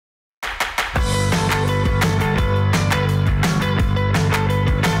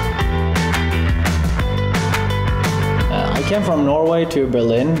came from Norway to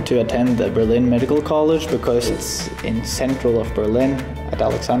Berlin to attend the Berlin Medical College because it's in central of Berlin at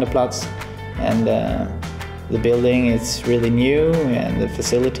Alexanderplatz, and the building is really new, and the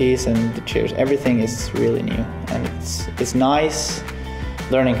facilities and the chairs, everything is really new, and it's nice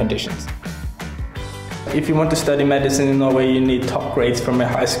learning conditions. If you want to study medicine in Norway, you need top grades from a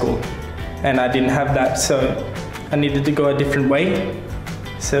high school, and I didn't have that, so I needed to go a different way.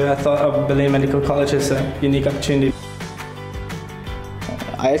 So I thought of Berlin Medical College as a unique opportunity.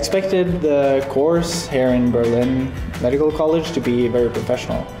 I expected the course here in Berlin Medical College to be very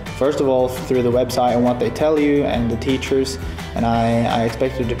professional. First of all, through the website and what they tell you and the teachers, and I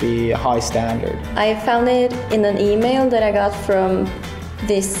expected it to be a high standard. I found it in an email that I got from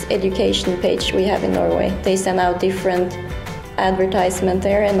this education page we have in Norway. They send out different advertisement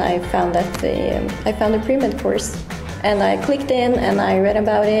there, and I found that I found a premed course. And I clicked in and I read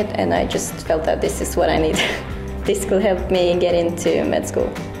about it, and I just felt that this is what I need. This could help me get into med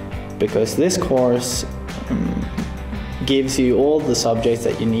school. Because this course gives you all the subjects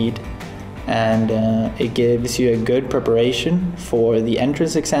that you need, and it gives you a good preparation for the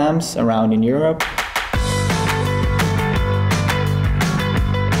entrance exams around in Europe.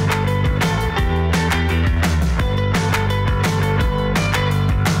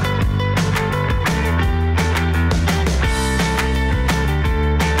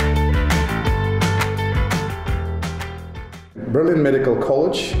 Berlin Medical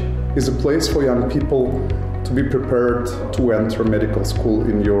College is a place for young people to be prepared to enter medical school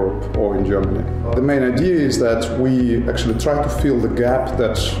in Europe or in Germany. The main idea is that we actually try to fill the gap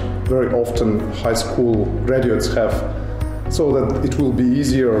that very often high school graduates have, so that it will be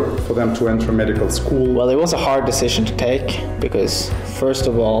easier for them to enter medical school. Well, it was a hard decision to take because, first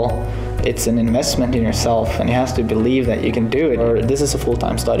of all, it's an investment in yourself, and you have to believe that you can do it, or this is a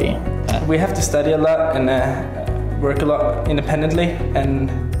full-time study. We have to study a lot and work a lot independently,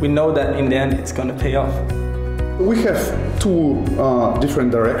 and we know that in the end it's going to pay off. We have two different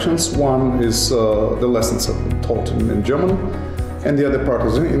directions. One is the lessons are taught in German, and the other part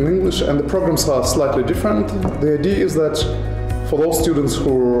is in English, and the programs are slightly different. The idea is that for those students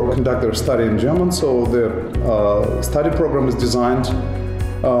who conduct their study in German, so the study program is designed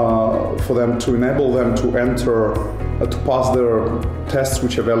for them to enable them to enter, to pass their tests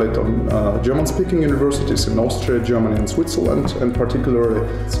which are valid on German-speaking universities in Austria, Germany and Switzerland, and particularly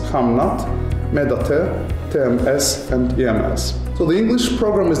HAM-Nat, med-AT, TMS and EMS. So the English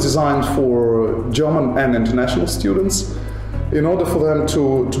program is designed for German and international students in order for them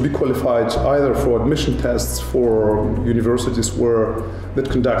to be qualified either for admission tests for universities that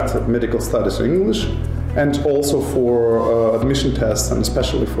conduct medical studies in English, and also for admission tests, and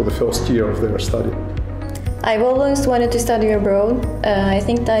especially for the first year of their study. I've always wanted to study abroad. I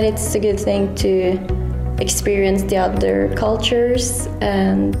think that it's a good thing to experience the other cultures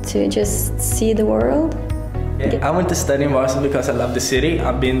and to just see the world. Yeah, I went to study in Warsaw because I love the city.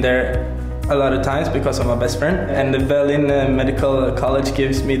 I've been there a lot of times because of my best friend, and the Berlin Medical College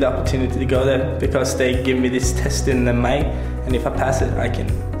gives me the opportunity to go there because they give me this test in May, and if I pass it, I can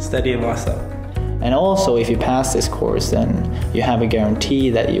study in Warsaw. And also, if you pass this course, then you have a guarantee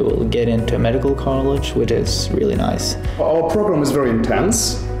that you will get into a medical college, which is really nice. Our program is very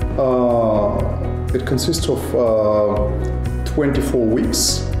intense. It consists of 24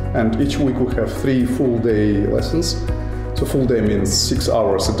 weeks, and each week we have 3 full-day lessons. So full day means 6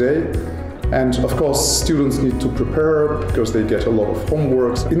 hours a day. And of course, students need to prepare because they get a lot of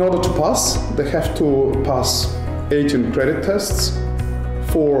homework. In order to pass, they have to pass 18 credit tests,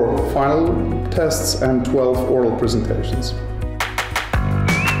 4 final tests and 12 oral presentations.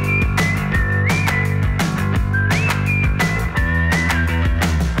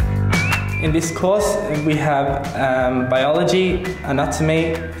 In this course we have biology,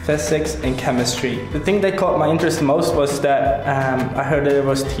 anatomy, physics and chemistry. The thing that caught my interest most was that I heard there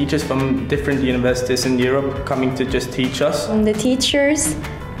was teachers from different universities in Europe coming to just teach us. The teachers,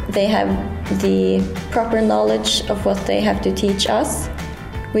 they have the proper knowledge of what they have to teach us,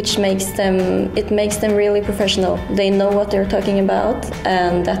 which makes them really professional. They know what they're talking about,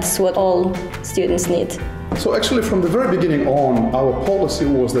 and that's what all students need. So actually from the very beginning on, our policy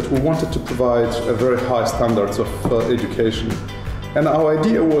was that we wanted to provide a very high standards of education. And our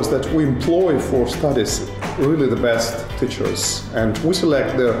idea was that we employ for studies really the best teachers. And we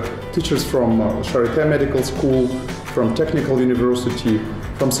select the teachers from Charité Medical School, from Technical University,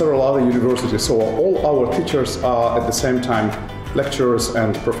 from several other universities. So all our teachers are at the same time lecturers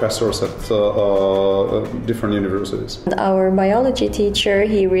and professors at different universities. Our biology teacher,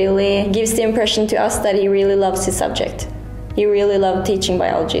 he really gives the impression to us that he really loves his subject. He really loved teaching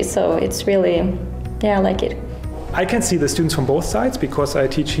biology, so it's really, yeah, I like it. I can see the students from both sides because I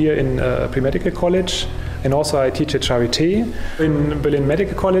teach here in pre-medical college and also I teach at Charité. In Berlin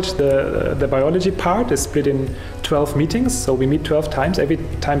Medical College, the biology part is split in 12 meetings, so we meet 12 times. Every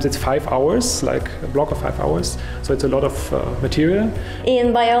time it's 5 hours, like a block of 5 hours, so it's a lot of material.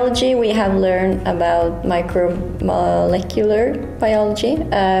 In biology, we have learned about micromolecular biology,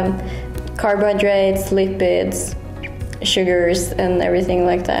 carbohydrates, lipids, sugars and everything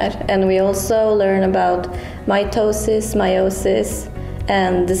like that. And we also learn about mitosis, meiosis,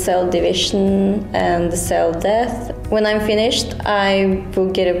 and the cell division and the cell death. When I'm finished, I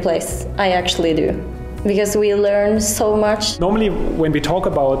will get a place. I actually do. Because we learn so much. Normally when we talk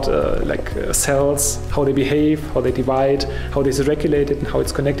about cells, how they behave, how they divide, how this is regulated and how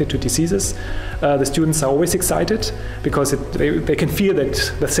it's connected to diseases, the students are always excited because they can feel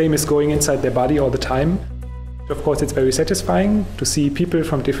that the same is going inside their body all the time. Of course, it's very satisfying to see people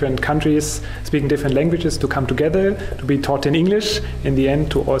from different countries speaking different languages to come together, to be taught in English, in the end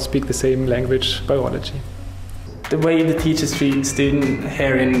to all speak the same language, biology. The way the teachers treat students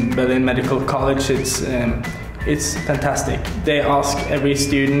here in Berlin Medical College, it's fantastic. They ask every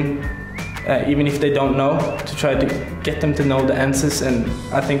student, even if they don't know, to try to get them to know the answers, and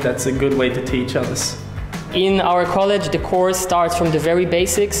I think that's a good way to teach others. In our college, the course starts from the very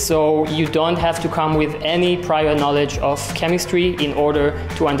basics, so you don't have to come with any prior knowledge of chemistry in order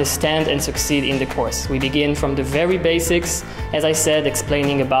to understand and succeed in the course. We begin from the very basics, as I said,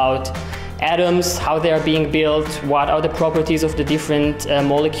 explaining about atoms, how they are being built, what are the properties of the different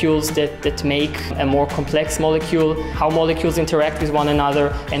molecules that make a more complex molecule, how molecules interact with one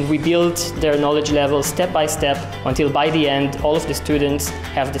another, and we build their knowledge level step by step until by the end all of the students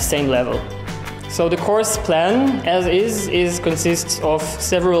have the same level. So the course plan, as consists of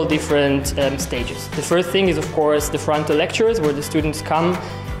several different stages. The first thing is, of course, the frontal lectures, where the students come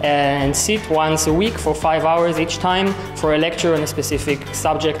and sit once a week for 5 hours each time for a lecture on a specific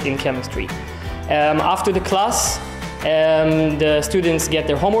subject in chemistry. After the class, the students get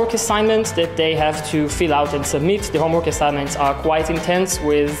their homework assignments that they have to fill out and submit. The homework assignments are quite intense,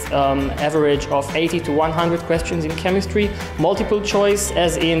 with average of 80 to 100 questions in chemistry, multiple choice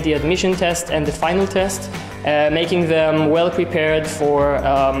as in the admission test and the final test, making them well prepared for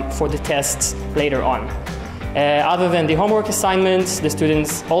the tests later on. Other than the homework assignments, the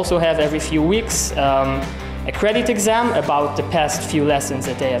students also have every few weeks a credit exam about the past few lessons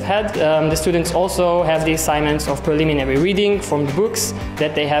that they have had. The students also have the assignments of preliminary reading from the books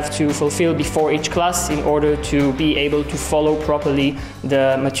that they have to fulfill before each class in order to be able to follow properly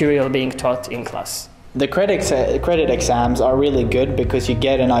the material being taught in class. The credit exams are really good because you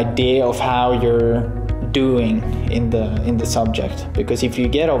get an idea of how you're doing in the subject, because if you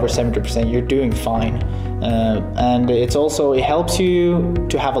get over 70%, you're doing fine. And it helps you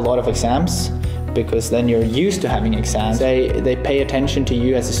to have a lot of exams, because then you're used to having exams. They pay attention to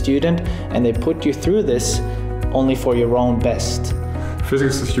you as a student, and they put you through this only for your own best.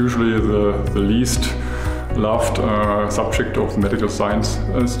 Physics is usually the least loved subject of the medical science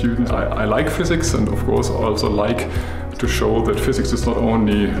students. I like physics, and of course also like to show that physics is not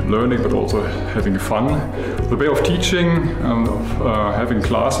only learning but also having fun. The way of teaching and of having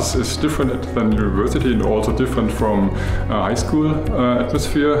classes is different than university, and also different from high school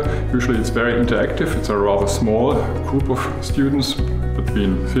atmosphere. Usually it's very interactive. It's a rather small group of students,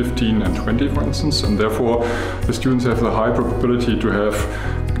 between 15 and 20 for instance, and therefore the students have the high probability to have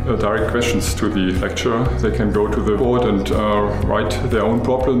direct questions to the lecturer. They can go to the board and write their own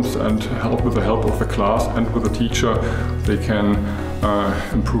problems, and with the help of the class and with the teacher they can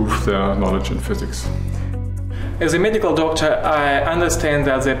improve their knowledge in physics. As a medical doctor, I understand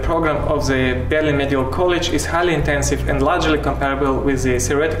that the program of the Berlin Medical College is highly intensive and largely comparable with the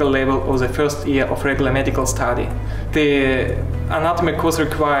theoretical level of the first year of regular medical study. The anatomy course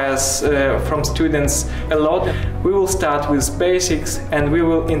requires from students a lot. We will start with basics, and we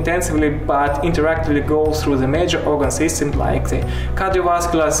will intensively but interactively go through the major organ systems like the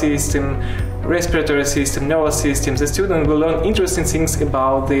cardiovascular system, respiratory system, nervous system. The student will learn interesting things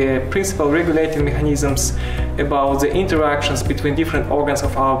about the principal regulating mechanisms, about the interactions between different organs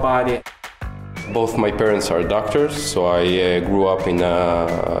of our body. Both my parents are doctors, so I grew up in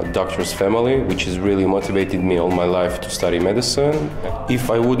a doctor's family, which has really motivated me all my life to study medicine.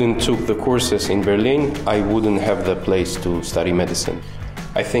 If I wouldn't took the courses in Berlin, I wouldn't have the place to study medicine.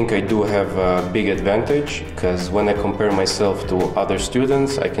 I think I do have a big advantage, because when I compare myself to other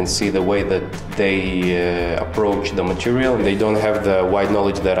students, I can see the way that they approach the material. They don't have the wide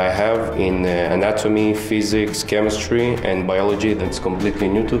knowledge that I have in anatomy, physics, chemistry, and biology. That's completely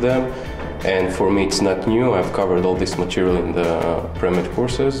new to them. And for me, it's not new. I've covered all this material in the premed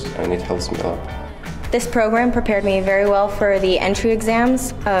courses, and it helps me a lot. This program prepared me very well for the entry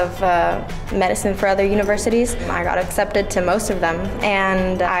exams of medicine for other universities. I got accepted to most of them,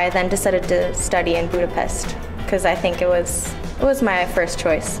 and I then decided to study in Budapest because I think it was my first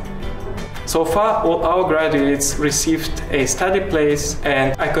choice. So far, all our graduates received a study place,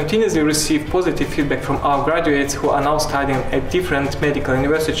 and I continuously receive positive feedback from our graduates who are now studying at different medical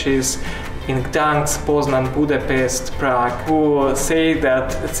universities in Gdańsk, Poznan, Budapest, Prague, who say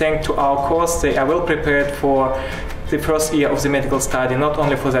that thanks to our course they are well prepared for the first year of the medical study, not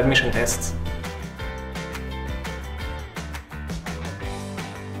only for the admission tests.